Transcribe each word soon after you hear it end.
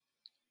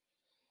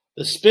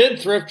The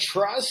Spendthrift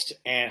Trust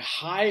and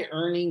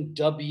high-earning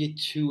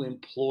W-2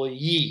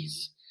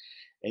 employees.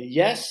 And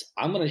yes,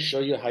 I'm going to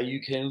show you how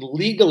you can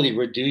legally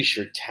reduce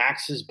your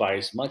taxes by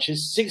as much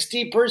as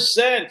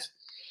 60%.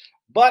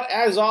 But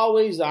as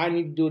always, I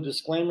need to do a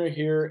disclaimer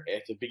here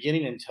at the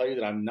beginning and tell you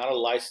that I'm not a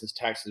licensed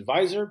tax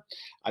advisor.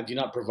 I do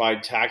not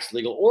provide tax,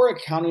 legal, or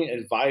accounting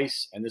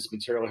advice, and this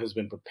material has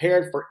been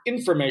prepared for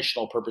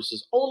informational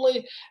purposes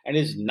only and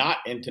is not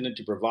intended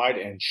to provide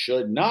and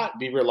should not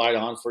be relied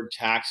on for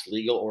tax,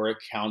 legal, or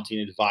accounting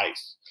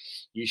advice.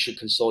 You should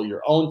consult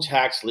your own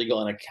tax, legal,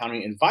 and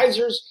accounting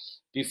advisors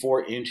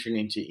before entering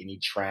into any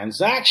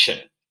transaction.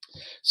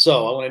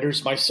 So I want to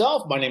introduce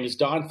myself. My name is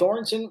Don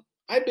Thornton.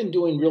 I've been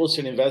doing real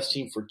estate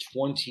investing for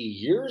 20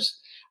 years.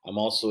 I'm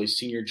also a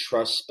senior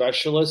trust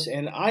specialist,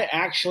 and I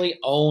actually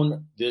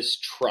own this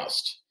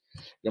trust.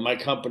 Now, my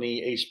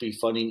company, HB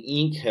Funding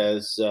Inc.,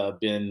 has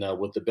been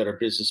with the Better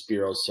Business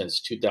Bureau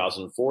since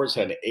 2004. It's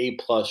had an A+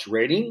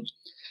 rating.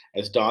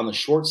 As Don, the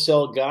short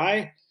sale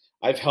guy,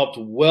 I've helped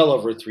well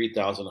over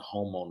 3,000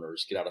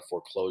 homeowners get out of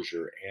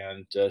foreclosure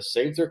and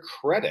save their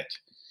credit.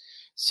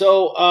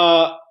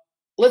 So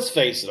let's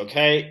face it,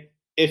 okay?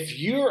 If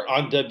you're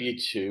on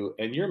W-2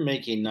 and you're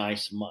making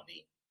nice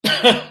money,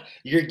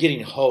 you're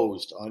getting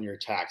hosed on your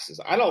taxes.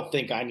 I don't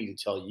think I need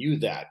to tell you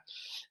that.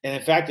 And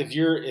in fact, if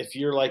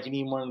you're like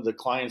any one of the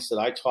clients that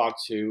I talk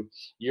to,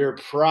 you're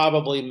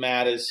probably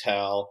mad as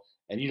hell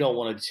and you don't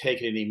want to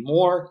take it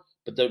anymore.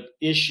 But the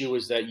issue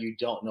is that you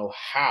don't know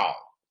how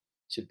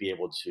to be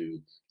able to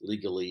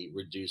legally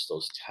reduce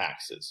those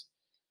taxes.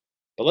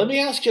 But let me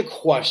ask you a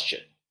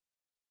question.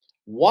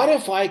 What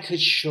if I could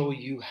show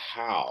you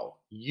how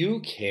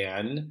you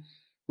can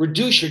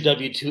reduce your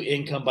W-2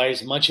 income by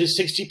as much as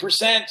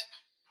 60%?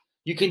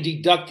 You can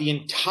deduct the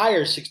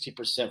entire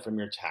 60% from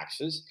your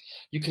taxes.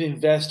 You can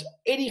invest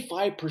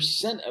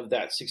 85% of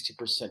that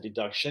 60%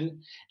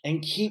 deduction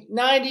and keep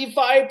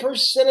 95%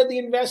 of the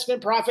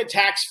investment profit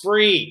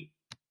tax-free.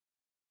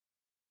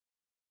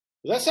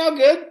 Does that sound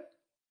good?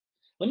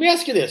 Let me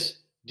ask you this.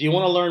 Do you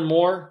want to learn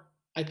more?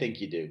 I think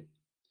you do.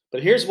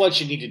 But here's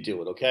what you need to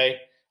do it, okay?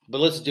 But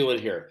let's do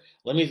it here.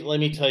 Let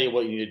me tell you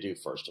what you need to do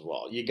first of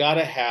all. You got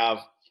to have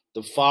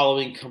the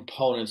following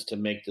components to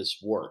make this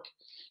work.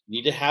 You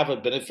need to have a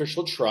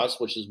beneficial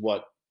trust, which is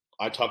what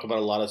I talk about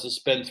a lot as a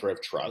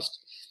spendthrift trust.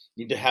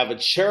 You need to have a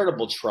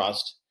charitable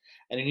trust,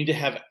 and you need to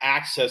have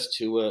access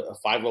to a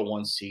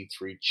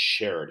 501c3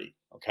 charity,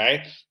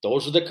 okay?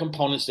 Those are the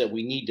components that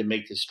we need to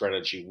make this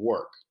strategy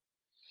work.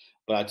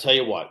 But I'll tell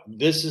you what,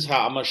 this is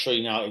how I'm going to show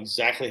you now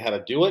exactly how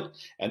to do it.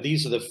 And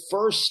these are the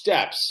first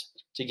steps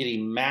to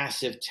getting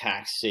massive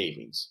tax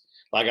savings.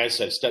 Like I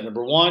said, step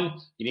number one,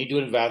 you need to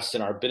invest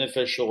in our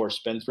beneficial or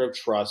spendthrift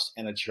trust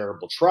and a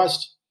charitable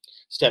trust.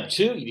 Step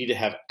two, you need to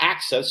have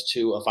access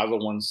to a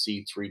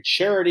 501c3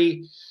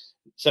 charity.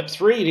 Step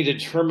three, you need to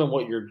determine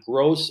what your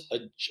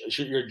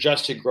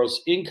adjusted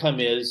gross income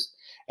is.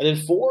 And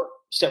then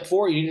step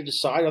four, you need to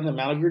decide on the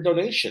amount of your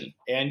donation.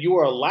 And you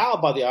are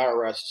allowed by the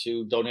IRS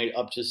to donate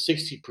up to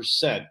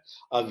 60%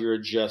 of your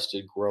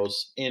adjusted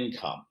gross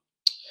income.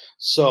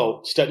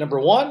 So step number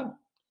one,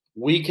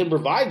 we can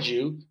provide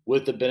you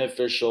with the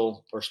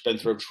beneficial or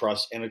spendthrift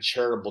trust and a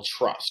charitable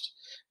trust.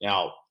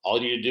 Now,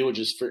 all you need to do is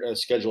just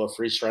schedule a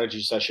free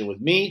strategy session with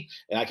me,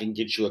 and I can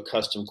get you a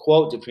custom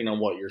quote depending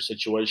on what your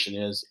situation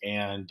is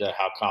and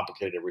how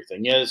complicated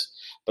everything is.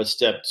 But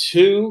step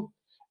two,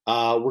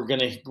 we're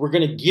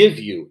gonna give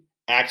you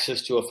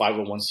access to a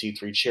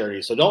 501c3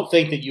 charity. So don't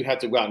think that you have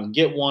to go out and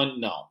get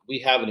one. No, we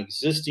have an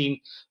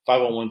existing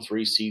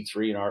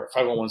 501c3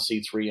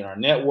 in our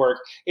network.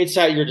 It's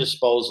at your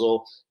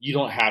disposal. You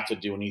don't have to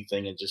do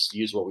anything and just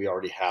use what we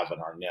already have in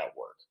our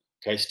network.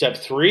 Okay, step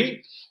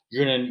three,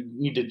 you're going to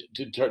need to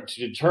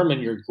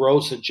determine your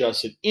gross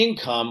adjusted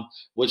income,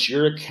 which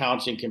your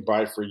accounting can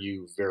provide for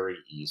you very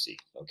easy.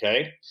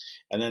 Okay,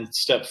 and then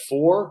step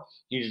four,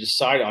 you need to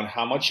decide on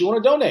how much you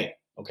want to donate.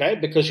 Okay,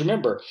 because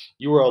remember,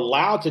 you are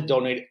allowed to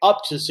donate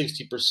up to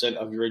 60%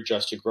 of your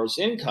adjusted gross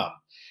income.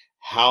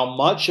 How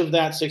much of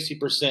that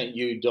 60%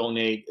 you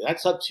donate,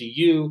 that's up to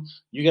you.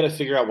 You got to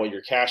figure out what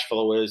your cash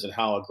flow is and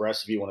how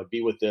aggressive you want to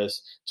be with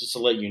this, just to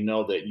let you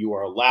know that you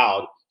are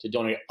allowed to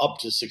donate up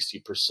to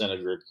 60% of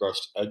your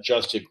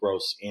adjusted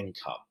gross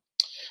income.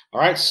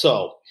 All right,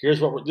 so here's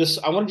what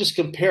I want to just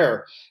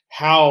compare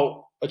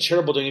how a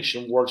charitable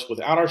donation works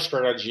without our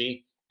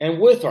strategy and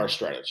with our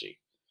strategy.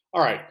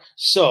 All right,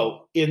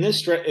 so in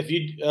this, if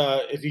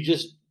you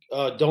just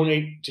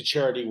donate to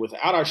charity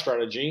without our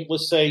strategy,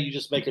 let's say you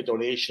just make a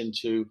donation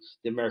to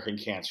the American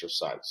Cancer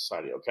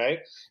Society, okay?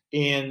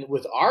 And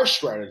with our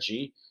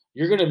strategy,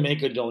 you're going to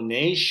make a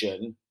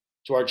donation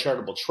to our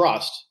charitable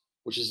trust,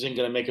 which is then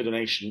going to make a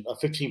donation of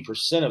 15%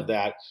 of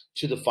that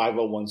to the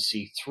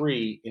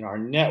 501c3 in our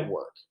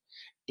network.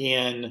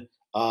 And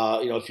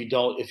if you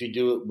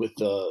do it with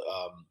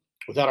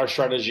without our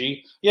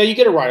strategy, yeah, you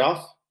get a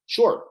write-off,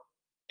 sure.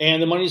 And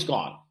the money's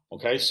gone.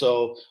 Okay,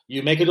 so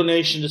you make a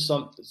donation to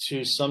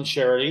some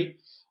charity,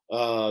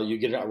 you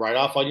get a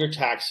write-off on your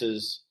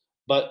taxes,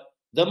 but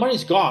the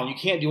money's gone. You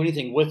can't do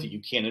anything with it.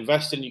 You can't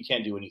invest in it. You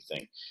can't do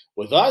anything.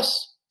 With us,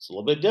 it's a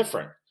little bit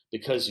different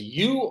because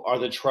you are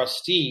the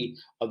trustee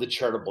of the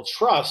charitable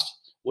trust,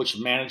 which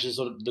manages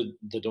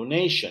the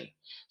donation.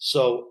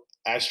 So,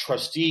 as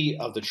trustee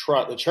of the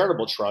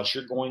charitable trust,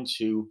 you're going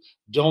to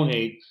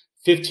donate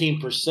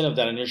 15% of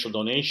that initial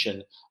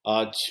donation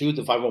to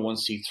the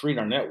 501c3 in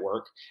our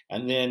network,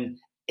 and then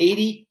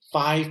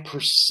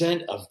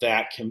 85% of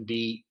that can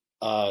be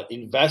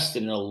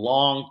invested in a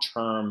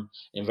long-term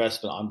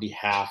investment on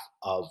behalf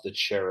of the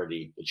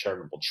charity, the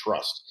charitable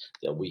trust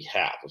that we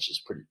have, which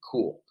is pretty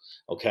cool.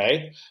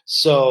 Okay,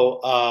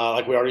 so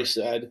like we already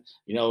said,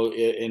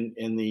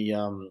 in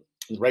the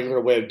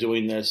regular way of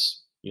doing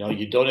this,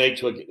 you donate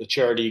to a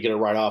charity, you get a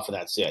write-off, and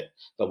that's it.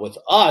 But with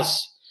us,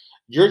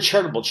 your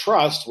charitable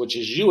trust, which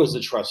is you as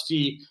the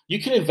trustee,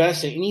 you can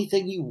invest in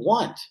anything you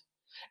want.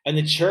 And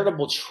the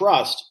charitable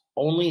trust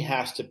only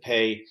has to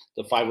pay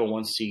the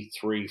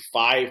 501c3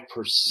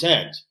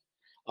 5%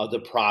 of the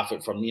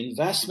profit from the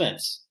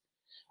investments.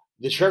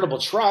 The charitable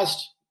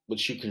trust,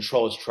 which you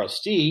control as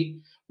trustee,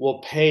 will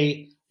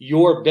pay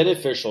your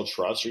beneficial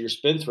trust or your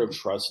spendthrift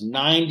trust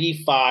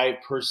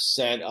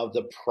 95% of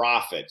the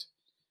profit.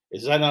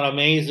 Is that not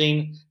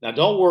amazing? Now,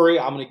 don't worry.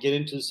 I'm going to get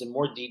into this in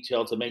more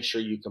detail to make sure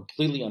you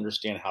completely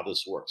understand how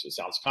this works. It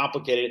sounds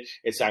complicated.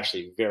 It's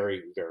actually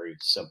very, very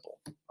simple.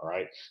 All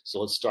right. So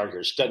let's start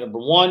here. Step number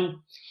one,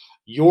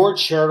 your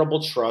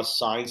charitable trust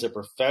signs a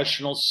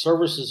professional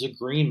services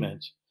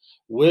agreement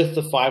with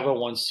the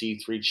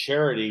 501c3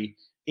 charity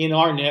in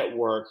our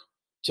network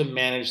to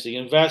manage the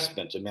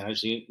investment, to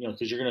manage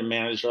because you're going to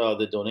manage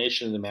the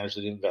donation and to manage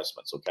the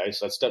investments. Okay.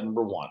 So that's step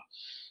number one.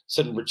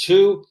 Step number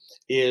two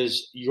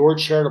is your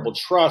charitable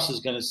trust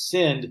is going to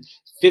send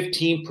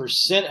 15%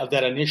 of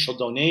that initial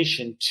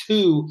donation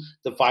to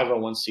the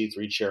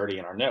 501c3 charity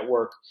in our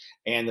network.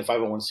 And the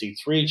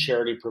 501c3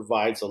 charity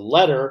provides a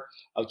letter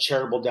of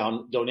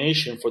charitable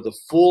donation for the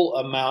full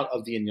amount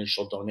of the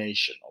initial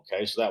donation.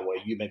 Okay, so that way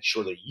you make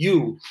sure that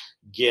you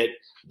get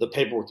the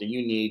paperwork that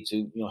you need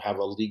to have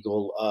a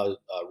legal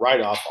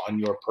write-off on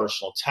your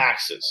personal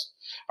taxes.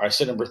 All right,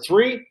 step number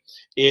three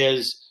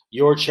is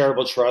your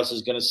charitable trust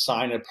is going to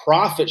sign a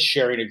profit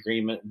sharing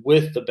agreement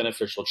with the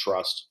beneficial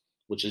trust,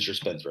 which is your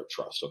spendthrift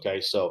trust. Okay,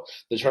 so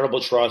the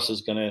charitable trust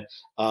is going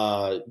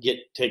to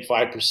take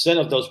 5%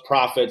 of those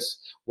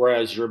profits,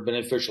 whereas your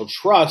beneficial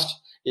trust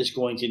is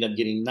going to end up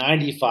getting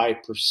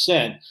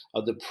 95%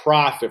 of the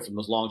profit from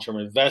those long-term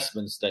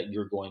investments that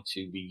you're going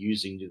to be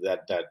using to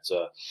that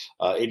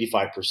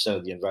 85%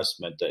 of the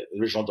investment, the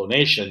original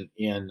donation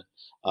in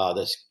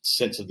the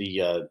sense of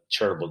the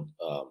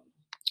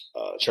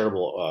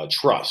charitable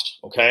trust.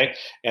 Okay,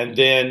 and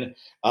then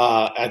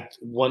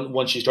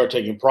once you start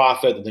taking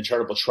profit, then the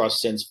charitable trust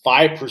sends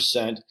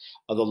 5%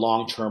 of the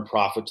long-term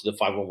profit to the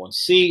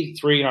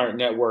 501c3 in our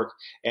network,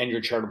 and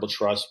your charitable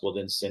trust will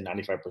then send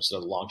 95%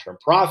 of the long-term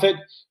profit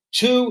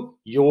to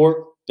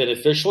your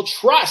beneficial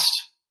trust.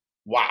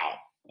 Wow.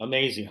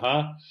 Amazing,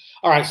 huh?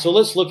 All right, so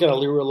let's look at a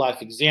real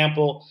life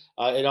example.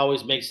 It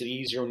always makes it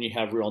easier when you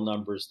have real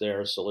numbers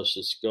there. So let's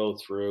just go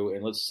through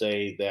and let's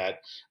say that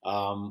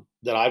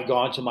that I've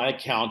gone to my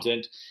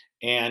accountant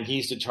and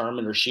he's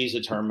determined or she's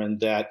determined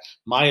that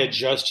my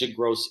adjusted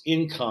gross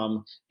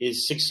income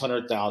is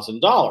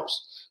 $600,000.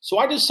 So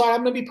I decide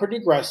I'm going to be pretty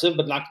aggressive,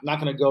 but not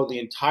going to go the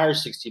entire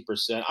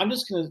 60%. I'm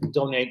just going to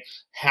donate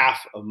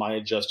half of my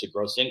adjusted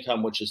gross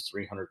income, which is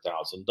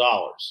 $300,000.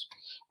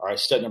 All right,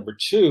 step number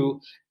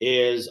two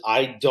is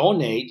I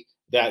donate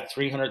that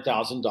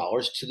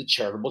 $300,000 to the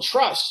charitable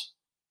trust,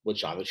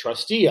 which I'm the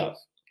trustee of.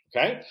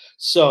 Okay,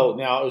 so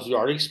now, as we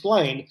already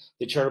explained,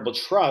 the charitable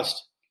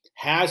trust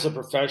has a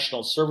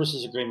professional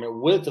services agreement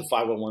with the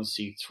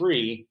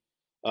 501c3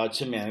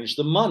 to manage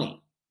the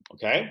money.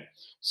 Okay,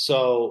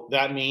 so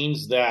that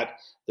means that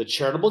the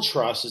charitable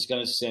trust is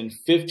going to send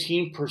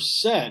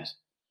 15%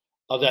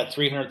 of that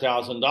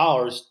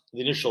 $300,000,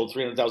 the initial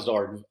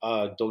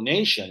 $300,000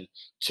 donation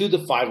to the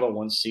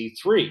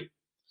 501c3.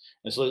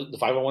 And so the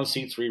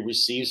 501c3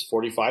 receives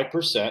 45%,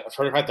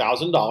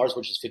 $45,000,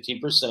 which is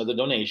 15% of the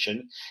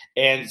donation,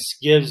 and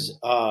gives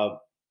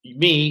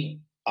me,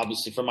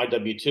 obviously from my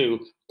W-2,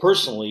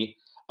 personally,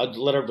 a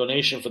letter of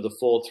donation for the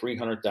full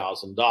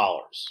 $300,000.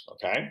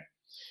 Okay.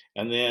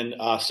 And then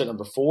step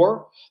number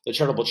four, the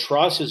charitable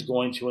trust is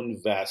going to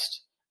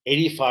invest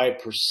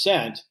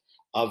 85%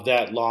 of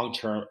that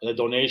long-term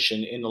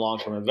donation in the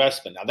long-term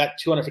investment. Now that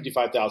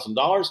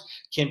 $255,000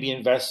 can be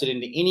invested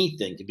into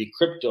anything. It could be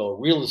crypto,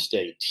 real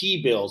estate,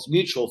 T-bills,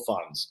 mutual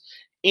funds,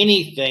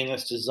 anything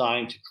that's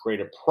designed to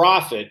create a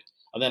profit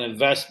of that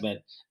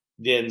investment.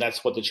 Then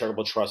that's what the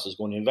charitable trust is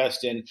going to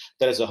invest in.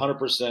 That is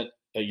 100%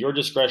 at your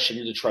discretion.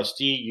 You're the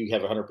trustee. You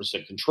have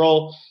 100%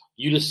 control.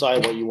 You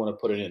decide what you want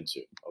to put it into.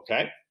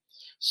 Okay.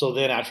 So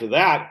then after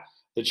that,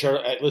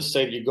 let's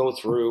say you go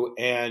through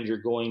and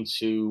you're going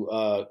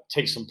to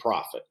take some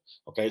profit.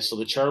 Okay, so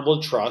the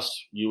charitable trust,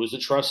 you as a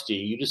trustee,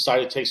 you decide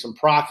to take some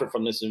profit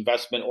from this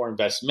investment or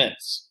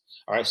investments.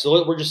 All right,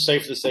 so we're just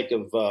saying for the sake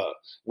of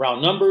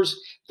round numbers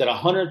that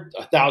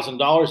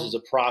 $100,000 is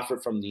a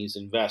profit from these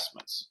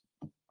investments.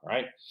 All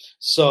right.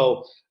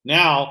 So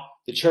now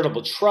the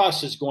charitable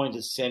trust is going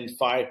to send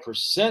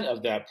 5%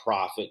 of that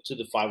profit to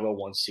the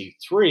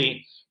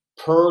 501c3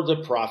 per the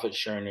profit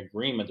sharing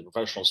agreement, the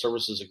professional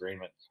services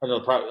agreement, or no,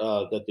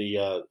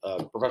 the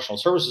professional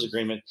services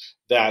agreement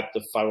that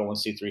the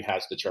 501c3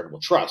 has the charitable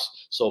trust.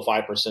 So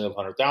 5% of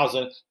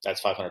 100,000,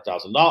 that's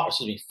 $500,000.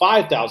 Excuse me,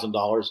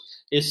 $5,000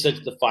 is sent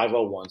to the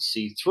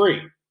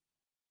 501c3.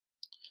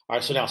 All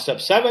right, so now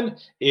step 7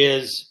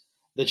 is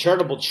the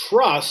charitable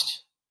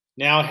trust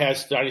now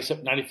has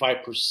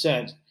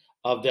 95%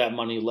 of that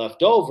money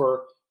left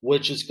over,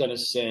 which is going to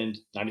send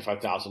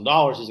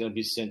 $95,000 is going to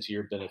be sent to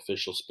your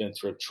beneficial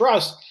spendthrift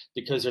trust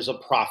because there's a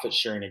profit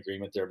sharing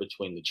agreement there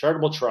between the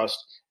charitable trust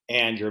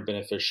and your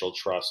beneficial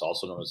trust,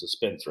 also known as the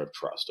spendthrift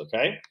trust.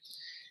 Okay.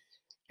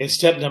 And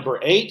step number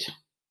 8,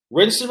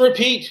 rinse and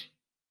repeat.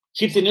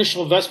 Keep the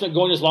initial investment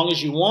going as long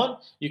as you want.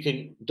 You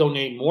can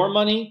donate more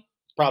money.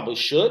 Probably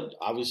should.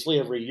 Obviously,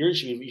 every year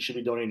you should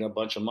be donating a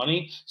bunch of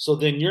money. So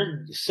then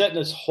you're setting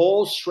this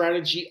whole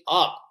strategy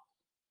up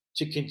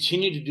to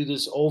continue to do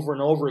this over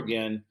and over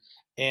again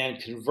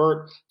and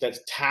convert that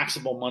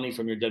taxable money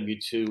from your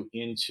W-2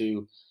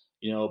 into,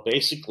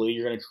 basically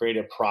you're going to create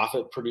a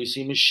profit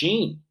producing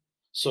machine.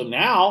 So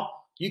now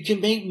you can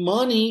make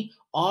money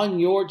on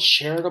your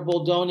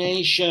charitable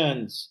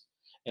donations.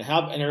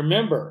 And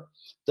remember,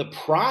 the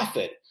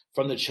profit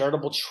from the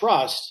charitable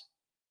trust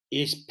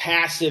is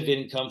passive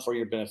income for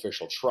your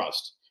beneficial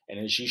trust. And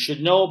as you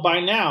should know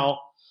by now,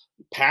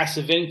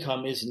 passive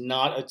income is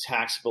not a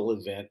taxable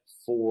event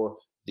for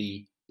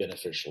the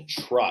beneficial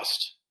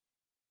trust.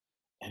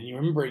 And you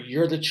remember,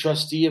 you're the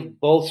trustee of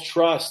both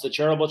trusts, the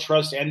charitable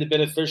trust and the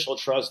beneficial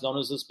trust, known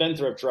as the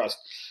spendthrift trust.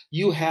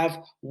 You have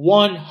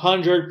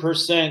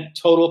 100%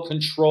 total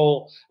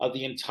control of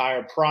the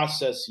entire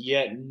process,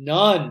 yet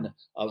none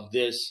of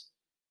this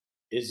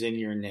is in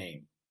your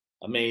name.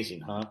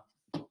 Amazing, huh?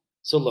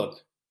 So look,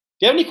 do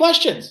you have any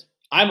questions?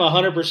 I'm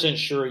 100%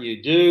 sure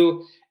you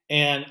do,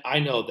 and I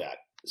know that.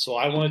 So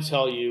I want to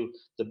tell you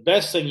the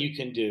best thing you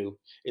can do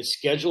is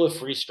schedule a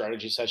free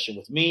strategy session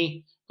with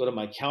me. Go to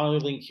my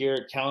Calendly link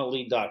here,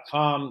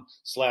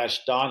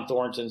 calendly.com/Don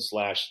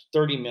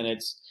Thornton/30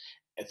 minutes,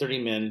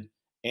 30 min,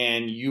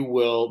 and you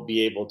will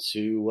be able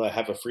to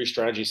have a free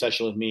strategy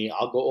session with me.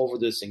 I'll go over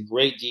this in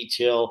great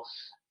detail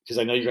because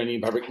I know you're going to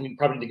probably need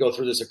to go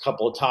through this a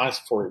couple of times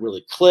before it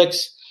really clicks.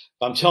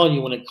 But I'm telling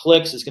you, when it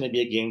clicks, it's going to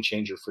be a game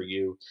changer for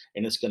you,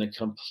 and it's going to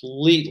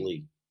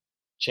completely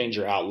change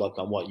your outlook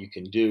on what you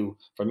can do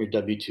from your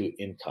W-2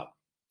 income.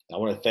 I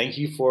want to thank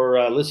you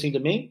for listening to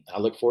me. I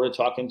look forward to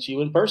talking to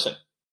you in person.